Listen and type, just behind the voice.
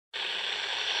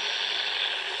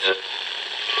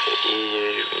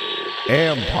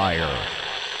Empire.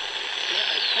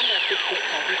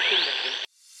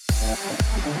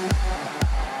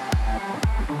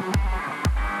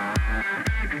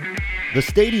 The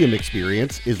stadium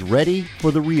experience is ready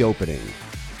for the reopening.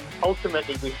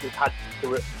 Ultimately, we've had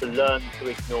to learn to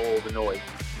ignore the noise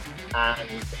and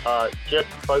just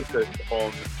focus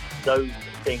on those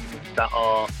things that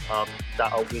are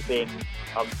within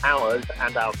ours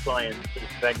and our clients'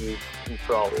 venue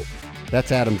control.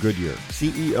 That's Adam Goodyear,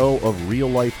 CEO of Real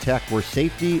Life Tech, where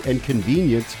safety and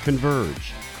convenience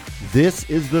converge. This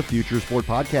is the Future Sport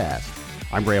Podcast.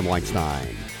 I'm Bram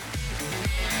Weinstein.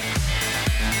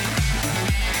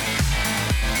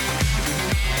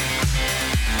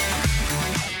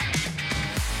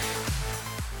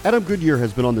 Adam Goodyear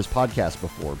has been on this podcast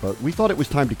before, but we thought it was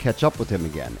time to catch up with him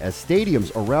again, as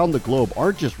stadiums around the globe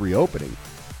aren't just reopening,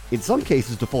 in some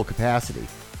cases to full capacity.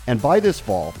 And by this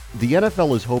fall, the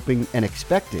NFL is hoping and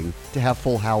expecting to have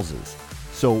full houses.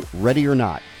 So ready or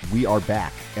not, we are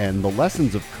back, and the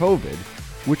lessons of COVID,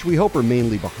 which we hope are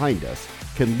mainly behind us,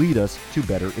 can lead us to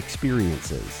better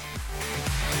experiences.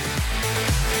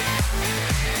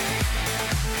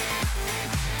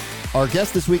 Our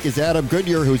guest this week is Adam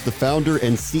Goodyear, who's the founder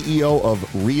and CEO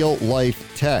of Real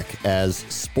Life Tech, as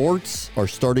sports are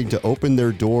starting to open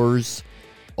their doors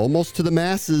almost to the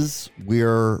masses.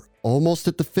 We're almost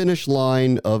at the finish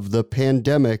line of the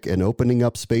pandemic and opening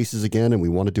up spaces again, and we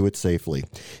want to do it safely.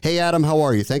 Hey, Adam, how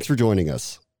are you? Thanks for joining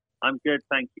us. I'm good,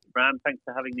 thank you, Bram. Thanks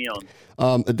for having me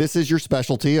on. This is your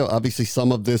specialty. Obviously,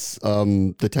 some of this,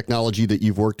 the technology that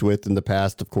you've worked with in the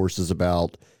past, of course, is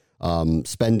about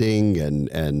spending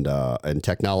and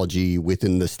technology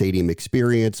within the stadium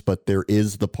experience, but there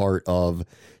is the part of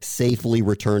safely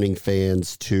returning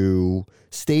fans to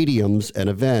stadiums and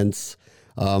events.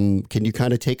 Can you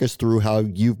kind of take us through how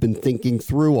you've been thinking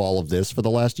through all of this for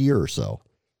the last year or so?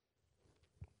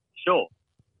 Sure.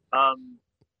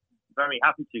 Very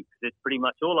happy to, because it's pretty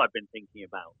much all I've been thinking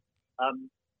about.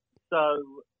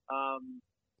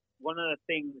 One of the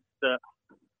things that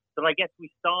I guess we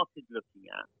started looking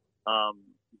at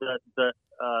that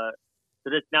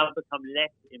has now become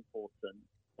less important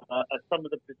are some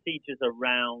of the procedures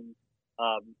around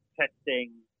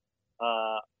testing,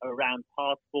 around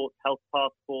passports, health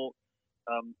passports,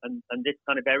 and this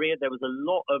kind of area. There was a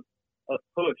lot of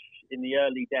push in the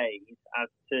early days as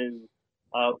to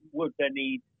would there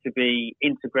need to be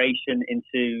integration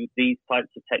into these types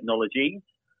of technologies.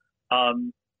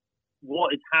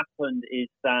 What has happened is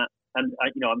that, and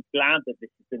I'm glad that this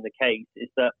has been the case, is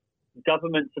that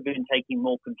governments have been taking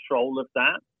more control of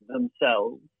that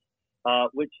themselves,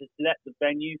 which has let the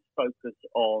venues focus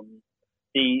on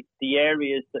the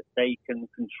areas that they can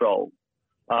control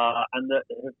and that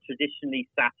have traditionally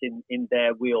sat in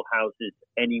their wheelhouses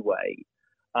anyway,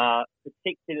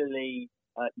 particularly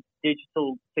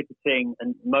digital ticketing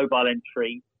and mobile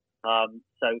entry,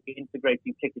 so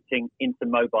integrating ticketing into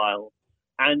mobile,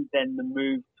 and then the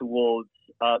move towards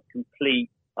complete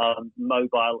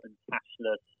mobile and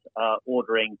cashless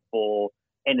ordering for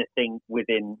anything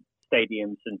within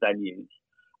stadiums and venues.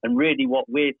 And really what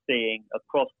we're seeing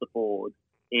across the board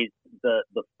is the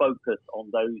focus on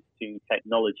those two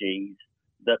technologies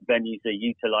that venues are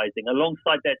utilizing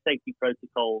alongside their safety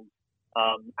protocols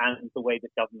and the way that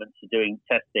governments are doing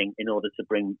testing in order to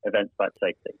bring events back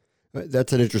safely.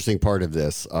 That's an interesting part of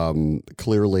this.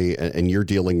 Clearly, and you're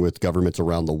dealing with governments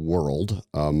around the world.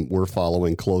 We're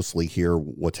following closely here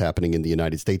what's happening in the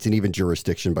United States, and even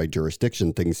jurisdiction by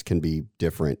jurisdiction, things can be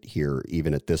different here,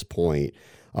 even at this point.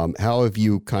 How have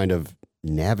you kind of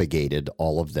navigated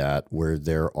all of that, where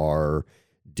there are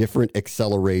different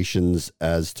accelerations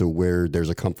as to where there's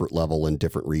a comfort level in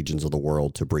different regions of the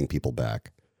world to bring people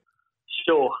back?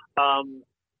 Sure.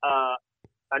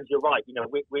 And you're right.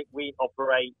 We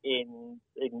operate in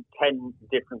 10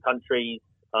 different countries,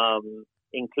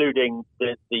 including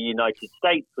the United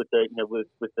States, with the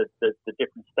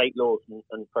different state laws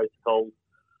and protocols.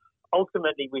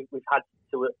 Ultimately, we've had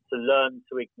to learn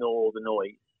to ignore the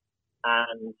noise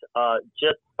and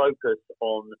just focus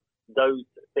on those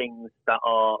things that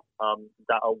are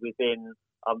within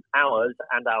ours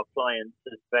and our clients'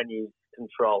 as venues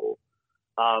control.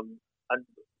 And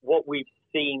what we've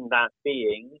seen that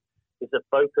being is a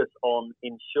focus on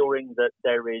ensuring that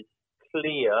there is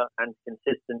clear and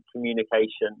consistent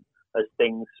communication as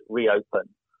things reopen.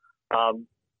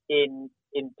 In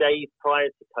days prior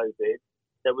to COVID,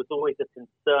 there was always a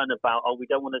concern about, we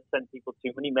don't want to send people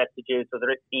too many messages, whether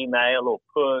it's email or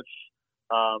push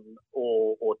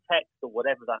or text or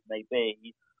whatever that may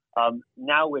be.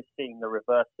 Now we're seeing the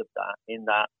reverse of that, in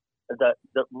that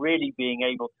really being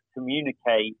able to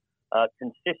communicate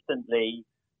consistently,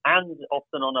 and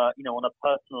often on a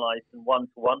personalized and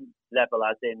one-to-one level,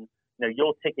 as in,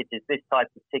 your ticket is this type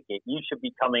of ticket. You should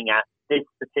be coming at this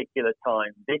particular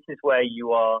time. This is where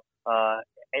you are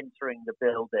entering the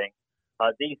building.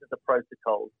 These are the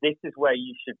protocols. This is where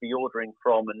you should be ordering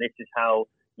from, and this is how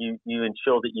you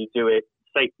ensure that you do it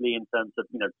safely in terms of,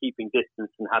 keeping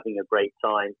distance and having a great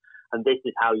time. And this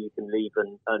is how you can leave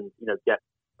and get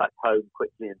back home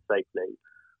quickly and safely.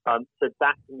 So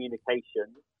that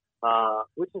communication,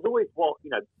 which is always what,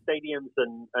 stadiums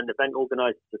and event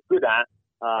organizers are good at,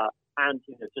 and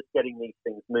just getting these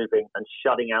things moving and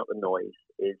shutting out the noise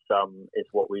is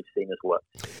what we've seen as well.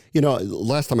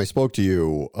 Last time I spoke to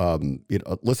you,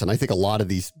 listen, I think a lot of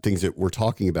these things that we're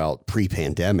talking about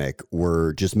pre-pandemic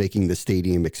were just making the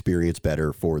stadium experience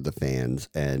better for the fans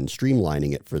and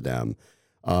streamlining it for them.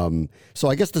 So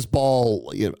I guess this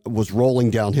ball was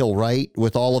rolling downhill, right?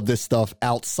 With all of this stuff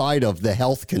outside of the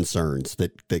health concerns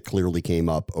that clearly came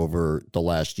up over the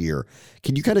last year.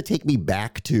 Can you kind of take me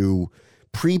back to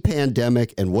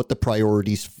pre-pandemic and what the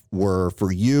priorities were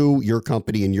for you, your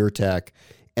company, and your tech,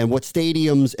 and what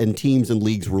stadiums and teams and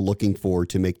leagues were looking for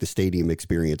to make the stadium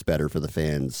experience better for the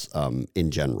fans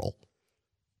in general?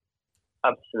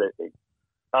 Absolutely.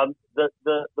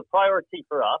 The priority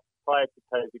for us prior to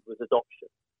COVID was adoption.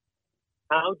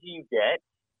 How do you get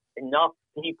enough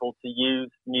people to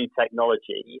use new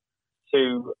technology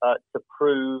to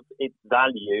prove its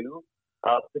value,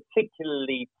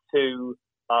 particularly to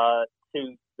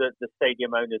the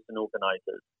stadium owners and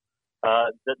organizers,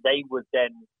 that they would then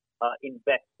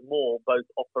invest more, both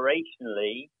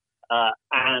operationally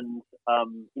and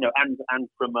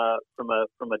from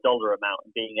a dollar amount,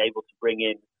 and being able to bring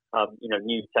in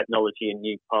new technology and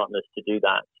new partners to do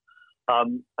that.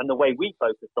 And the way we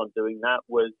focused on doing that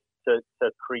was to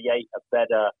create a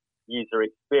better user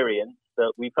experience.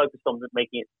 That we focused on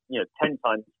making it 10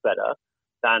 times better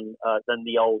than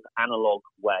the old analog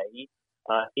way.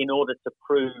 In order to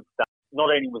prove that not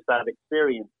only was that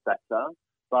experience better,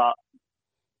 but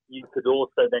you could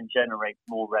also then generate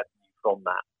more revenue from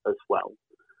that as well.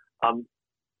 And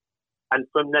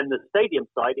from then the stadium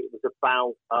side, it was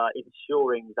about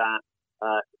ensuring that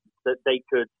they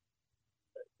could,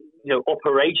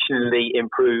 operationally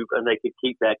improve and they could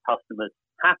keep their customers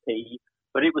happy.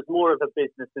 But it was more of a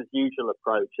business as usual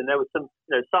approach, and there were some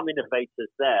innovators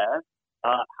there.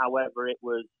 However, it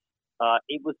was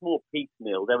more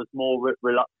piecemeal. There was more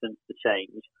reluctance to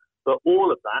change. But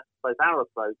all of that, both our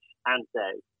approach and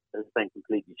theirs, has been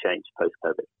completely changed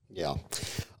post-COVID. Yeah.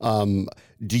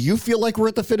 Do you feel like we're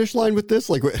at the finish line with this?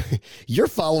 Like, you're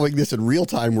following this in real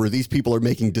time where these people are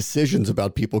making decisions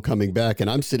about people coming back. And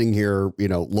I'm sitting here,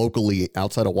 locally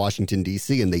outside of Washington,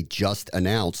 D.C., and they just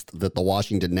announced that the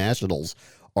Washington Nationals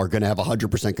are going to have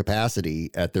 100% capacity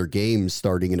at their games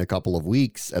starting in a couple of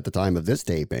weeks at the time of this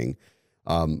taping.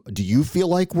 Do you feel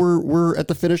like we're at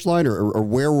the finish line, or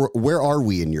where are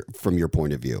we from your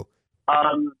point of view?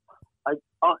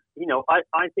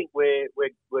 I think we're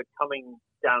coming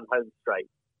down home straight,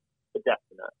 for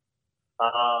definite.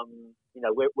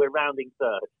 We're rounding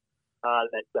third,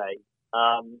 let's say.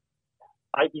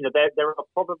 There are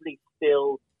probably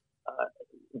still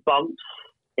bumps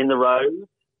in the road,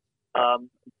 but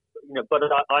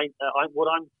what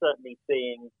I'm certainly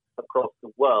seeing across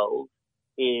the world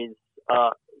is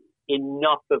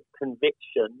enough of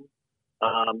conviction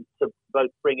to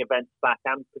both bring events back,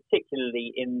 and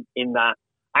particularly in that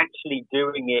actually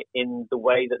doing it in the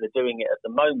way that they're doing it at the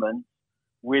moment,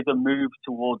 with a move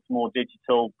towards more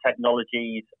digital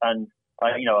technologies and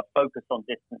a focus on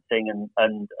distancing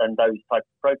and those types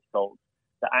of protocols,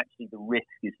 that actually the risk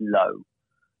is low.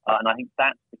 And I think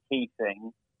that's the key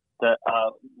thing, that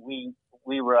we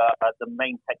were the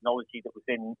main technology that was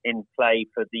in play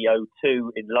for the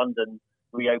O2 in London,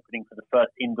 reopening for the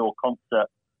first indoor concert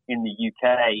in the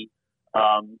UK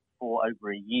for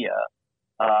over a year.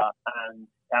 And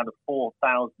out of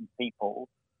 4,000 people,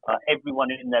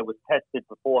 everyone in there was tested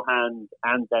beforehand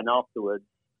and then afterwards.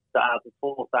 So out of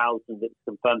 4,000, it's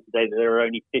confirmed today that there are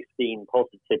only 15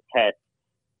 positive tests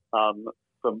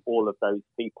from all of those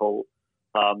people,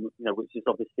 which is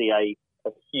obviously a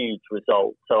huge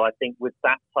result. So I think with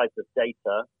that type of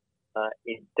data,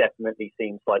 it definitely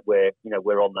seems like we're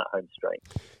on that home straight.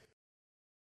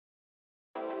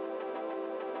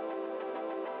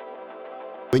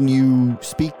 When you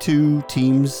speak to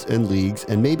teams and leagues,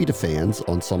 and maybe to fans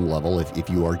on some level, if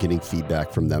you are getting feedback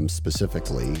from them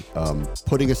specifically,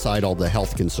 putting aside all the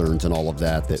health concerns and all of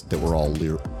that we're all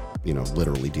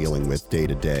literally dealing with day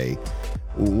to day,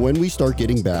 when we start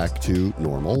getting back to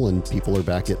normal and people are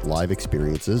back at live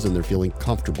experiences and they're feeling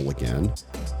comfortable again,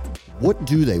 What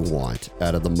do they want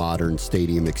out of the modern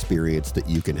stadium experience that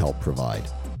you can help provide?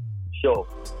 Sure.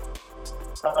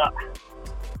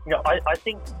 I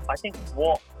think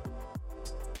what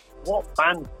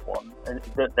fans want, and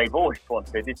that they've always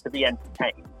wanted, is to be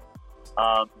entertained.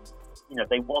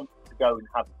 They want to go and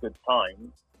have a good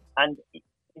time. And,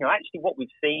 actually what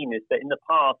we've seen is that in the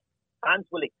past, fans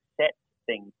will accept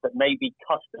things that maybe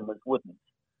customers wouldn't.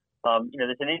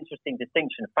 There's an interesting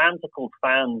distinction. Fans are called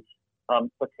fans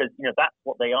because, that's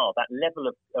what they are. That level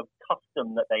of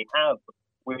custom that they have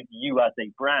with you as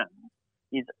a brand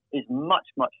is much,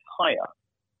 much higher.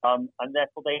 And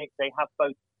therefore they have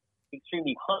both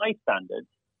extremely high standards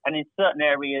and in certain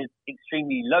areas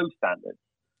extremely low standards.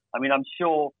 I mean, I'm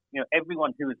sure,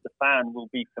 everyone who is a fan will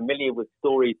be familiar with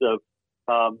stories of,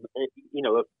 of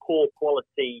poor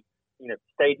quality,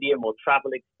 stadium or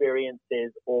travel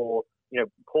experiences or,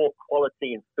 poor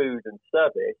quality in food and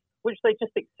service, which they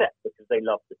just accept because they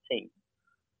love the team.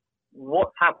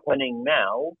 What's happening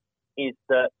now is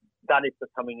that is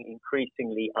becoming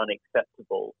increasingly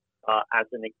unacceptable as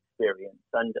an experience.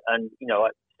 And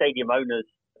stadium owners,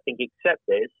 I think, accept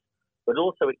this, but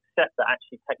also accept that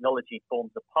actually technology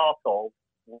forms a part of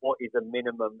what is a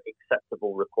minimum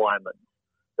acceptable requirement.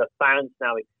 That fans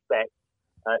now expect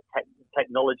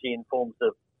technology in forms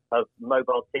of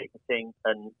mobile ticketing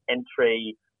and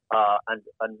entry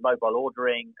and mobile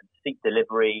ordering and seat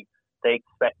delivery. They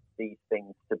expect these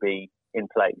things to be in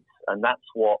place, and that's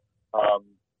what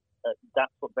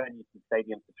venues and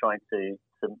stadiums are trying to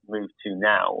move to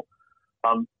now.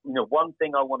 One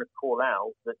thing I want to call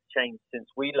out that's changed since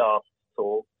we last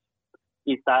talked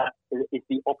is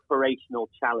the operational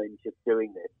challenge of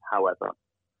doing this. However,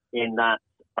 in that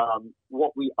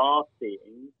what we are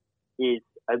seeing is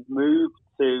a move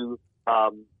to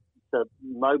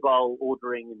mobile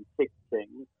ordering and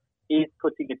ticketing is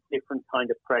putting a different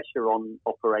kind of pressure on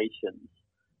operations,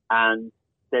 and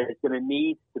there's going to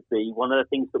need to be, one of the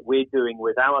things that we're doing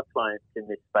with our clients in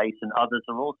this space and others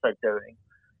are also doing,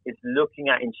 is looking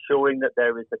at ensuring that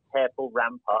there is a careful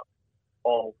ramp up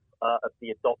of the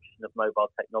adoption of mobile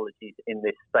technologies in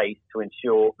this space to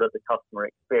ensure that the customer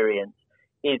experience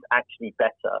is actually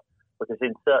better. Because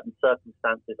in certain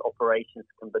circumstances, operations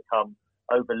can become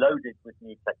overloaded with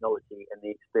new technology and the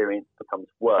experience becomes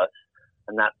worse.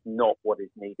 And that's not what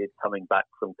is needed coming back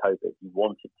from COVID. You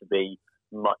want it to be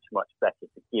much, much better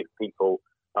to give people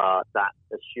that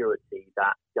assurity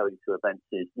that going to events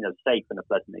is, safe and a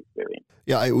pleasant experience.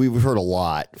 Yeah, we've heard a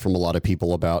lot from a lot of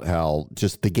people about how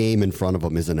just the game in front of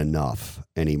them isn't enough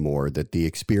anymore, that the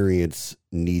experience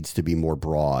needs to be more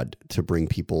broad to bring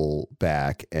people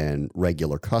back and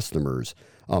regular customers.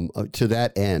 To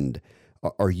that end,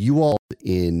 are you all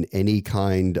in any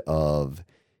kind of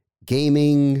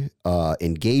gaming,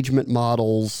 engagement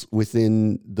models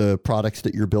within the products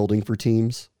that you're building for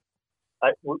teams?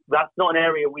 That's not an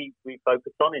area we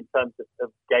focus on in terms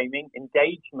of gaming.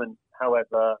 Engagement,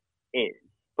 however, is.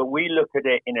 But we look at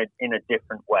it in a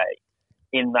different way,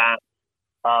 in that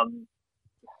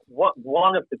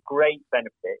one of the great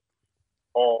benefits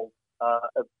of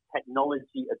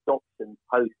technology adoption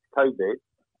post-COVID,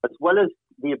 as well as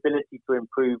the ability to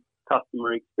improve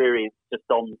customer experience just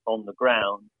on the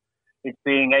ground, is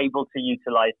being able to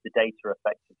utilize the data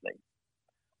effectively.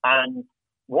 And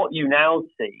what you now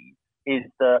see is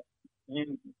that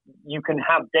you can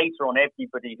have data on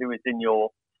everybody who is in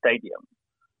your stadium.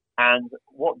 And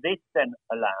what this then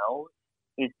allows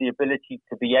is the ability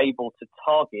to be able to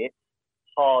target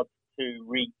hard to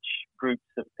reach groups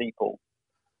of people,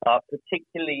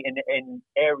 particularly in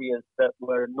areas that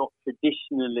were not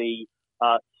traditionally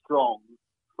strong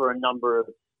for a number of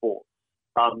sports.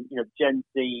 Gen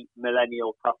Z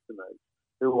millennial customers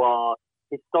who are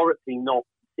historically not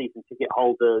season ticket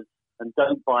holders and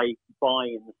don't buy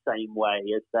in the same way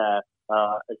as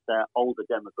their older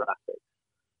demographics.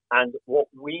 And what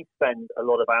we spend a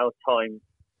lot of our time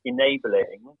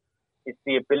enabling is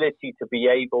the ability to be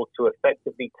able to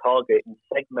effectively target and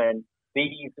segment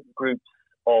these groups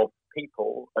of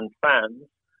people and fans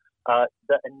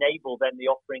that enable then the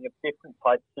offering of different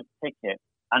types of tickets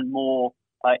and more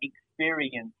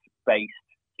experience-based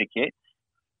tickets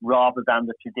rather than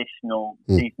the traditional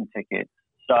season tickets.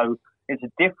 So it's a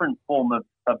different form of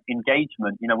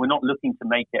engagement. We're not looking to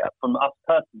make it, from us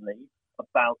personally,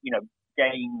 about,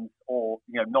 games or,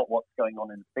 not what's going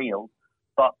on in the field,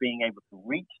 but being able to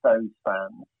reach those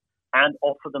fans and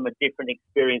offer them a different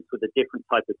experience with a different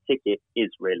type of ticket is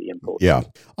really important. Yeah.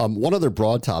 One other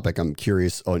broad topic I'm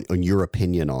curious on your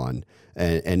opinion on,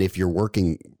 and if you're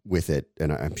working with it,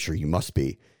 and I'm sure you must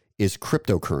be, is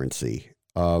cryptocurrency.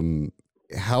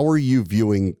 How are you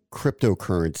viewing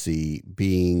cryptocurrency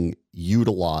being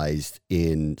utilized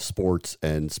in sports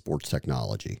and sports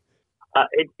technology?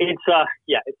 It's a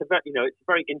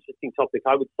very interesting topic.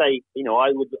 I would say,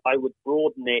 I would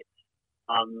broaden it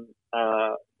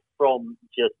from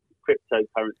just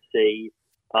cryptocurrency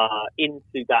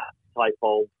into that type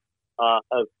of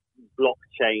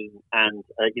blockchain and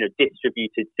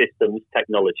distributed systems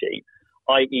technology,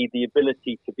 i.e., the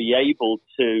ability to be able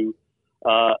to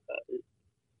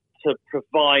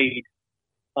provide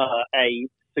a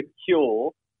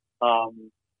secure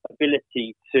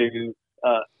ability to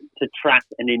track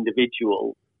an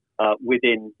individual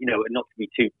within, not to be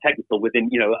too technical, within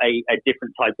a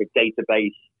different type of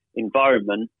database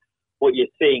environment. What you're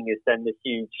seeing is then the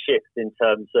huge shift in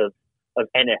terms of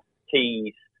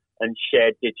NFTs and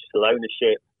shared digital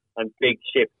ownership, and big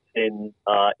shifts in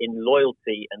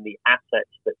loyalty and the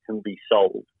assets that can be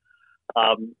sold.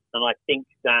 And I think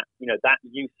that that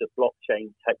use of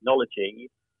blockchain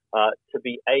technology to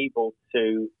be able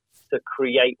to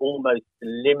create almost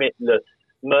limitless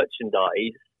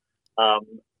merchandise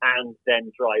and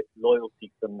then drive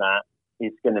loyalty from that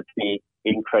is going to be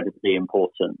incredibly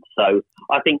important. So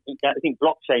I think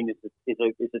blockchain is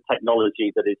a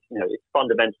technology that is it's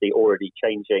fundamentally already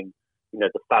changing the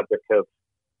fabric of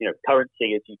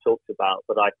currency, as you talked about.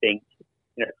 But I think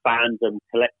fandom,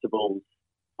 collectibles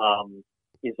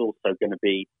is also going to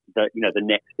be the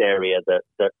next area that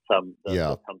comes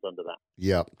under that.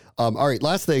 Yeah. All right.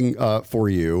 Last thing for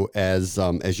you, as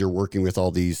you're working with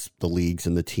all the leagues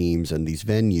and the teams and these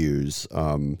venues,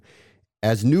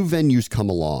 as new venues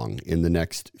come along in the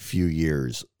next few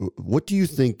years, what do you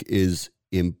think is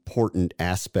important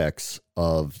aspects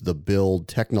of the build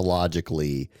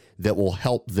technologically that will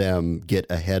help them get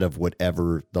ahead of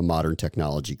whatever the modern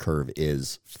technology curve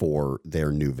is for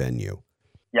their new venue?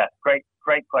 Yeah, great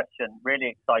question.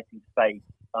 Really exciting space.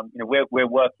 We're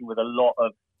working with a lot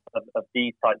of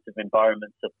these types of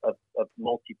environments of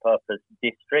multi-purpose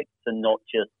districts, and not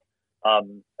just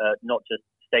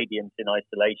stadiums in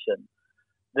isolation.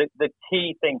 The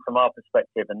key thing from our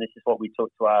perspective, and this is what we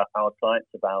talk to our clients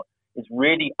about, is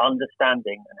really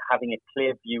understanding and having a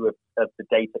clear view of the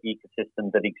data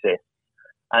ecosystem that exists,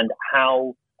 and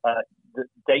how the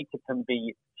data can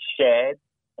be shared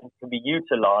and can be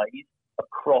utilized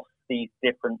across these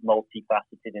different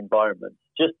multifaceted environments.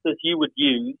 Just as you would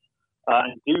use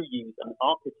and do use an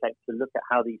architect to look at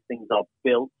how these things are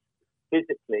built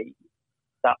physically,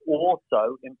 that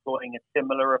also employing a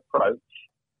similar approach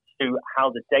to how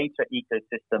the data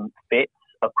ecosystem fits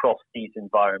across these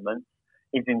environments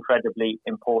is incredibly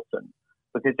important,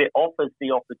 because it offers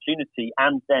the opportunity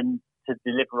and then to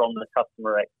deliver on the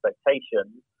customer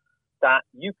expectations that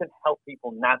you can help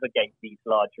people navigate these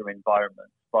larger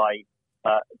environments by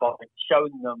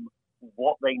showing them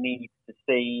what they need to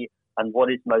see and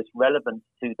what is most relevant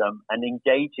to them, and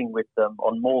engaging with them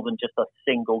on more than just a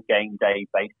single game day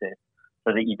basis,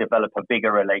 so that you develop a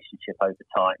bigger relationship over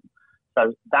time.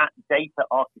 So that data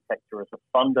architecture as a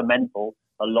fundamental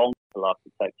along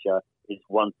architecture is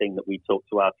one thing that we talk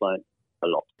to our clients a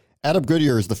lot. Adam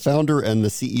Goodyear is the founder and the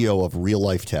CEO of Real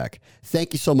Life Tech.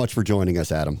 Thank you so much for joining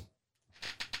us, Adam.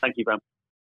 Thank you, Bram.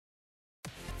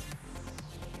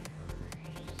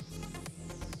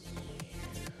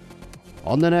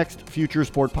 On the next Future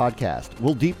Sport podcast,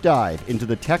 we'll deep dive into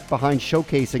the tech behind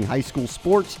showcasing high school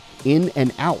sports in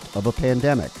and out of a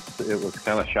pandemic. It was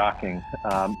kind of shocking.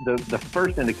 The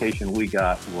first indication we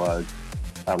got was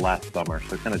last summer,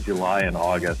 so kind of July and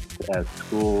August, as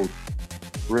schools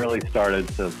really started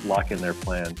to lock in their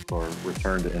plans for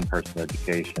return to in-person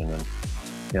education. And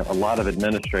a lot of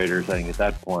administrators, I think at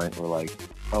that point, were like,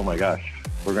 oh my gosh,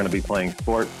 we're going to be playing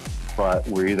sports, but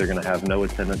we're either going to have no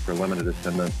attendance or limited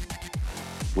attendance.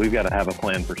 We've got to have a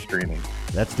plan for streaming.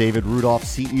 That's David Rudolph,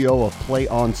 CEO of Play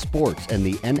On Sports and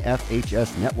the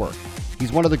NFHS Network.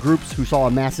 He's one of the groups who saw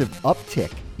a massive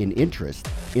uptick in interest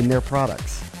in their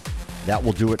products. That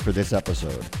will do it for this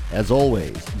episode. As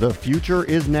always, the future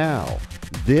is now.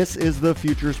 This is the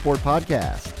Future Sport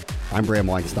Podcast. I'm Bram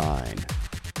Weinstein.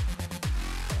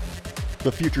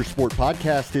 The Future Sport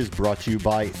Podcast is brought to you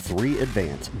by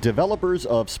 3Advance, developers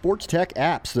of sports tech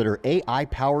apps that are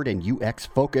AI-powered and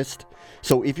UX-focused.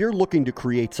 So if you're looking to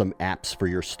create some apps for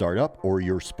your startup or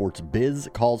your sports biz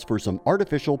calls for some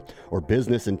artificial or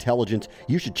business intelligence,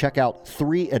 you should check out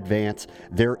 3Advance.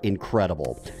 They're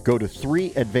incredible. Go to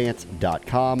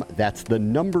 3advance.com. That's the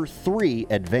number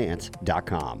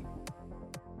 3advance.com.